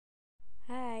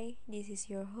Hi, this is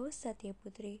your host Satya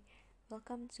Putri.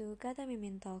 Welcome to Kata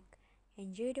Mimin Talk.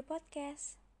 Enjoy the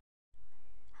podcast.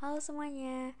 Halo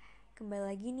semuanya, kembali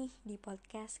lagi nih di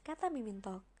podcast Kata Mimin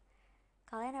Talk.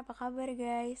 Kalian apa kabar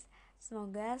guys?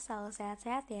 Semoga selalu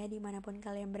sehat-sehat ya dimanapun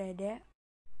kalian berada.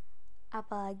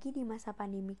 Apalagi di masa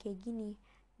pandemi kayak gini,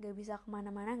 gak bisa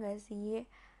kemana-mana gak sih?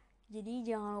 Jadi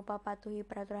jangan lupa patuhi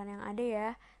peraturan yang ada ya,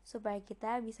 supaya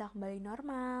kita bisa kembali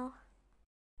normal.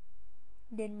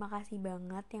 Dan makasih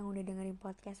banget yang udah dengerin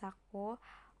podcast aku,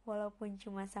 walaupun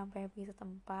cuma sampai episode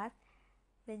 4.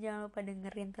 Dan jangan lupa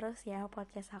dengerin terus ya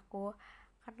podcast aku,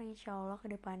 karena insya Allah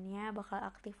kedepannya bakal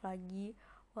aktif lagi,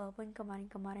 walaupun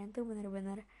kemarin-kemarin tuh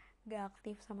bener-bener gak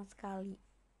aktif sama sekali.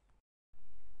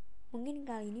 Mungkin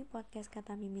kali ini podcast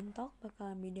Kata Mimin Talk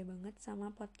bakalan beda banget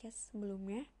sama podcast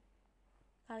sebelumnya.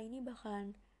 Kali ini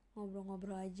bakalan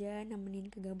ngobrol-ngobrol aja,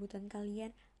 nemenin kegabutan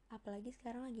kalian. Apalagi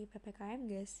sekarang lagi PPKM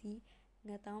gak sih?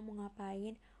 Gak tahu mau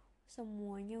ngapain.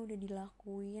 Semuanya udah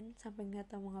dilakuin sampai gak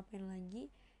tahu mau ngapain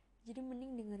lagi. Jadi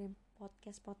mending dengerin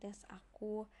podcast-podcast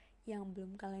aku yang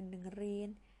belum kalian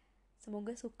dengerin.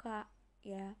 Semoga suka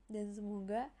ya. Dan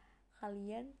semoga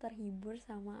kalian terhibur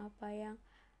sama apa yang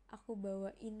aku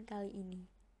bawain kali ini.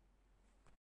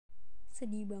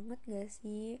 Sedih banget gak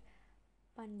sih?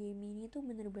 Pandemi ini tuh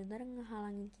bener-bener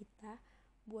ngehalangin kita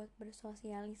buat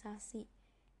bersosialisasi.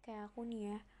 Kayak aku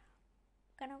nih ya,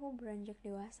 kan aku beranjak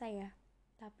dewasa ya,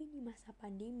 tapi di masa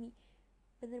pandemi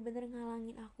bener-bener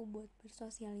ngehalangin aku buat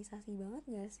bersosialisasi banget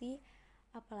gak sih?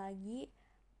 Apalagi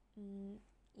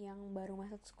yang baru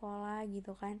masuk sekolah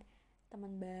gitu kan,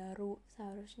 teman baru,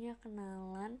 seharusnya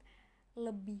kenalan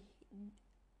lebih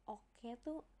oke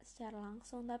tuh secara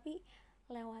langsung, tapi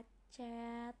lewat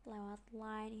chat, lewat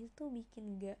line itu tuh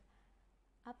bikin gak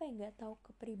tahu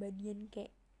kepribadian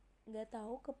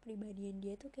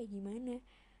dia tuh kayak gimana.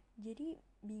 Jadi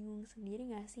bingung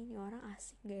sendiri gak sih, nih orang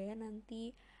asik gak ya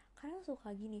nanti. Karena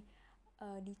suka gini,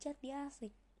 di chat dia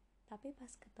asik, tapi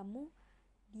pas ketemu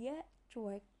dia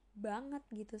cuek banget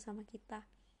gitu sama kita.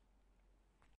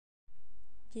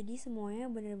 Jadi semuanya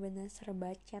bener-bener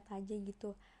serba chat aja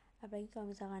gitu. Apalagi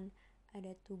kalau misalkan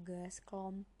ada tugas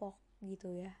kelompok gitu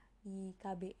ya di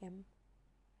KBM,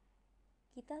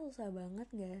 kita susah banget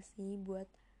gak sih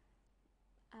buat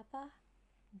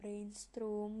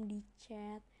brainstorm di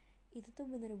chat. Itu tuh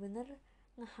bener-bener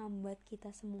ngehambat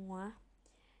kita semua.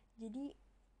 Jadi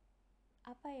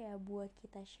buat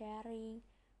kita sharing,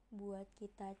 buat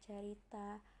kita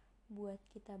cerita, buat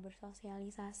kita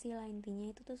bersosialisasi lah,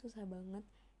 intinya itu tuh susah banget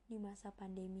di masa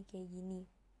pandemi kayak gini.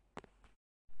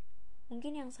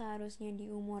 Mungkin yang seharusnya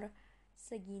di umur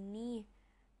segini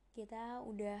kita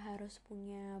udah harus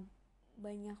punya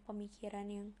banyak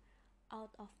pemikiran yang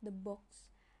out of the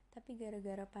box, tapi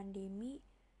gara-gara pandemi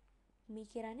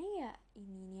pemikirannya ya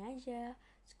ini aja,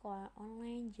 sekolah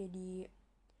online, jadi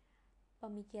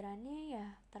pemikirannya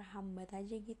ya terhambat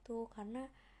aja gitu karena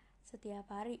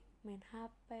setiap hari main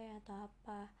HP atau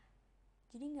apa,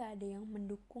 jadi nggak ada yang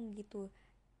mendukung gitu.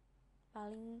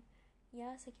 Paling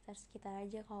ya sekitar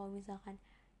aja kalau misalkan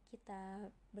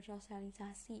kita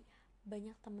bersosialisasi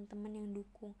banyak teman-teman yang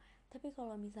dukung. Tapi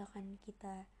kalau misalkan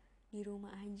kita di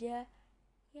rumah aja,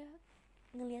 ya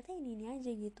ngelihatnya ini aja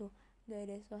gitu, gak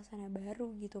ada suasana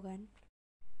baru gitu kan.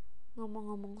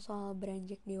 Ngomong-ngomong soal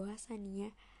beranjak dewasa nih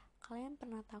ya, kalian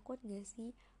pernah takut gak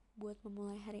sih buat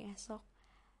memulai hari esok?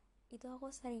 Itu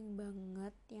aku sering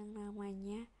banget yang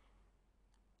namanya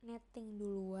netting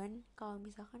duluan kalau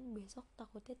misalkan besok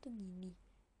takutnya tuh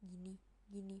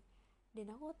gini dan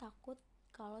aku takut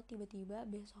kalau tiba-tiba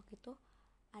besok itu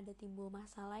ada timbul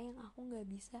masalah yang aku gak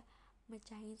bisa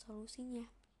mecahin solusinya.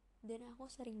 Dan aku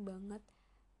sering banget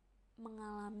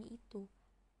mengalami itu,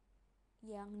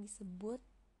 yang disebut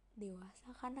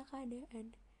dewasa karena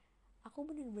keadaan. Aku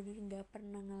bener-bener gak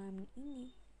pernah ngalamin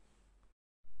ini.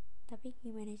 Tapi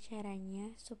gimana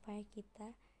caranya supaya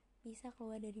kita bisa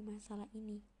keluar dari masalah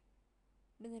ini?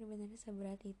 Bener-bener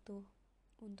seberat itu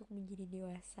untuk menjadi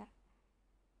dewasa.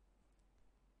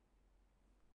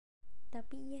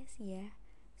 Tapi iya sih ya,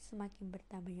 semakin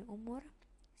bertambahnya umur,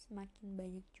 semakin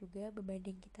banyak juga beban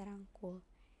yang kita rangkul.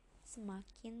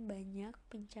 Semakin banyak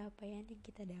pencapaian yang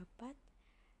kita dapat,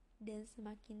 dan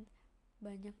semakin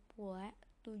banyak pula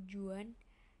tujuan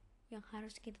yang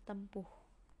harus kita tempuh.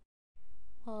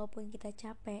 Walaupun kita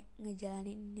capek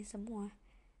ngejalanin ini semua,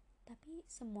 tapi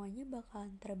semuanya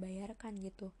bakalan terbayarkan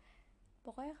gitu.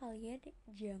 Pokoknya kalian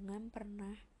jangan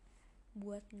pernah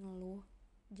buat ngeluh,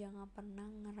 jangan pernah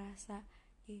ngerasa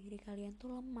diri kalian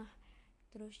tuh lemah,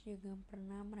 terus jangan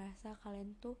pernah merasa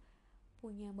kalian tuh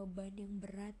punya beban yang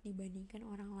berat dibandingkan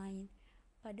orang lain.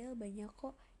 Padahal banyak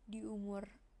kok di umur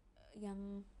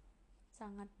yang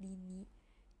sangat dini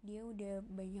dia udah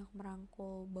banyak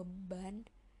merangkul beban,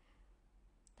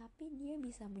 tapi dia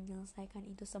bisa menyelesaikan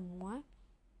itu semua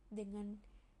dengan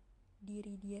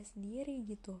diri dia sendiri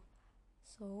gitu.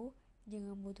 So,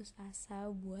 jangan putus asa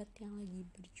buat yang lagi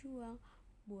berjuang,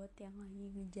 buat yang lagi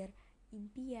ngejar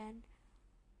impian.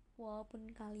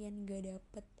 Walaupun kalian gak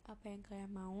dapet apa yang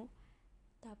kalian mau,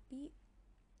 tapi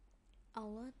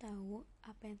Allah tahu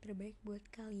apa yang terbaik buat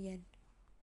kalian.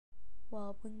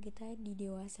 Walaupun kita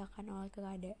didewasakan oleh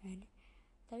keadaan,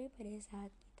 tapi pada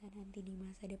saat kita nanti di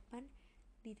masa depan,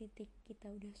 di titik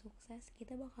kita udah sukses,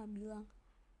 kita bakal bilang,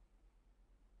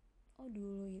 oh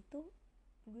dulu itu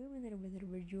gue bener-bener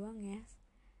berjuang ya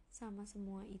sama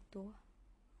semua itu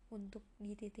untuk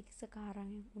di titik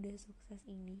sekarang yang udah sukses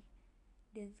ini.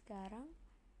 Dan sekarang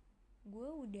gue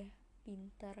udah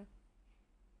pinter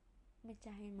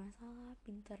mecahin masalah,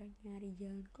 pinter nyari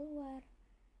jalan keluar,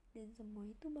 dan semua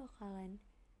itu bakalan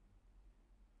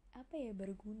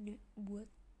berguna buat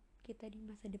kita di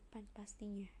masa depan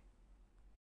pastinya.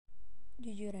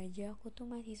 Jujur aja aku tuh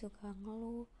masih suka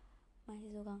ngeluh,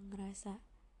 masih suka ngerasa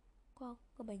kok aku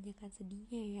kebanyakan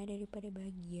sedihnya ya daripada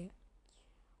bahagia.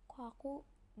 Kok aku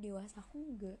dewasa aku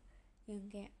enggak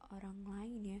yang kayak orang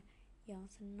lain ya, yang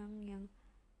senang, yang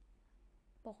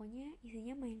pokoknya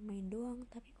isinya main-main doang.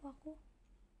 Tapi kok aku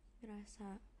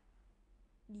ngerasa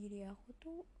diri aku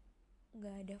tuh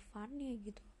gak ada funnya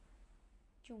gitu,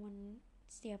 cuman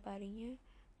setiap harinya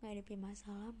ngadepin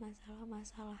masalah.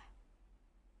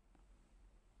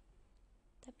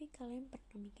 Tapi kalian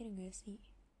pernah mikir gak sih,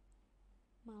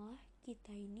 malah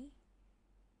kita ini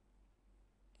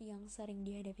yang sering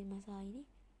dihadapin masalah ini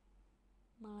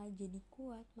malah jadi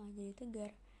kuat, malah jadi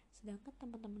tegar. Sedangkan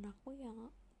teman-teman aku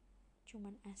yang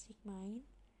cuman asik main,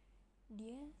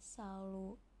 dia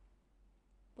selalu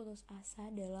putus asa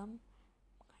dalam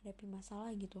menghadapi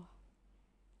masalah gitu.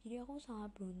 Jadi aku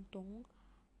sangat beruntung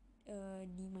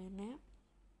dimana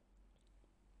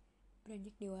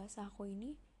beranjak dewasa aku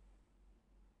ini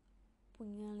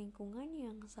punya lingkungan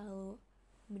yang selalu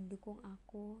mendukung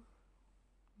aku.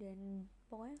 Dan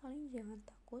pokoknya kalian jangan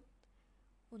takut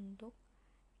untuk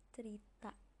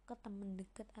cerita ke temen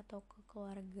deket atau ke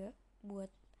keluarga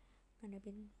buat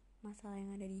ngadepin masalah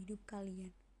yang ada di hidup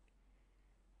kalian.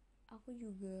 Aku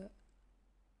juga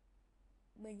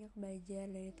banyak belajar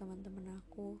dari teman-teman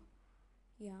aku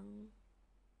yang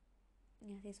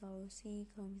ngasih solusi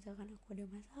kalau misalkan aku ada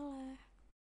masalah.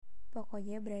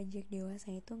 Pokoknya beranjak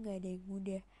dewasa itu gak ada yang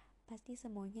mudah, pasti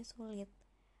semuanya sulit.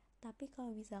 Tapi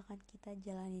kalau misalkan kita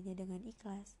jalaninnya dengan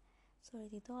ikhlas, sulit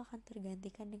itu akan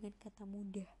tergantikan dengan kata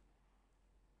mudah.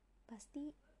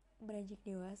 Pasti beranjak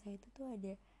dewasa itu tuh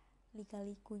ada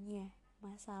lika-likunya,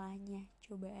 masalahnya,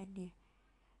 cobaannya.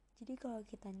 Jadi kalau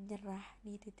kita nyerah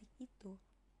di titik itu,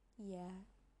 ya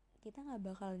kita gak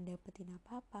bakal dapetin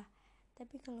apa-apa.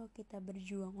 Tapi kalau kita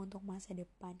berjuang untuk masa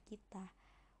depan kita,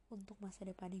 untuk masa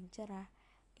depan yang cerah,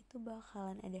 itu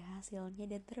bakalan ada hasilnya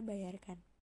dan terbayarkan.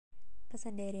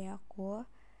 Pesan dari aku,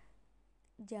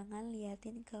 jangan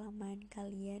liatin kelemahan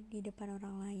kalian di depan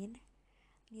orang lain.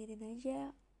 Liatin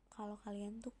aja kalau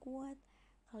kalian tuh kuat,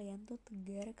 kalian tuh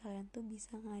tegar, kalian tuh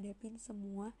bisa ngadepin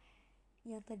semua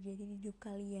yang terjadi di hidup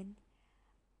kalian.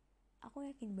 Aku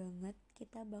yakin banget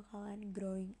kita bakalan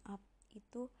growing up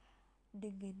itu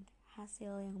dengan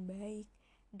hasil yang baik,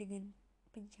 dengan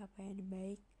pencapaian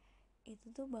baik.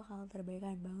 Itu tuh bakal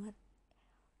terbayarkan banget.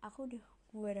 Aku udah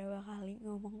beberapa kali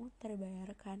ngomong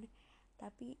terbayarkan,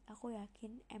 tapi aku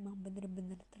yakin emang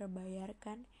bener-bener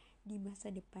terbayarkan di masa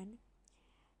depan.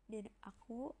 Dan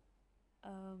aku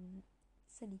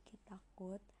sedikit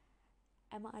takut,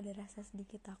 emang ada rasa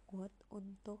sedikit takut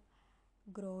untuk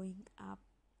growing up.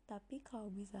 Tapi kalau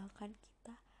misalkan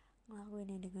kita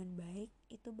ngelakuinnya dengan baik,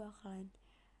 itu bakalan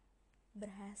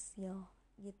berhasil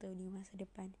gitu di masa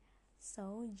depan.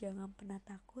 So, jangan pernah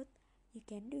takut, you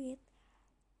can do it.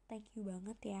 Thank you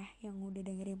banget ya yang udah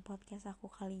dengerin podcast aku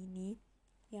kali ini,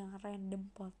 yang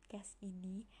random podcast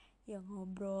ini, yang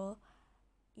ngobrol,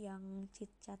 yang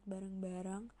chit-chat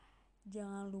bareng-bareng.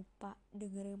 Jangan lupa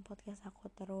dengerin podcast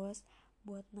aku terus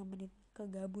buat nemenin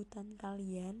kegabutan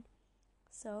kalian.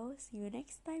 So, see you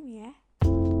next time ya.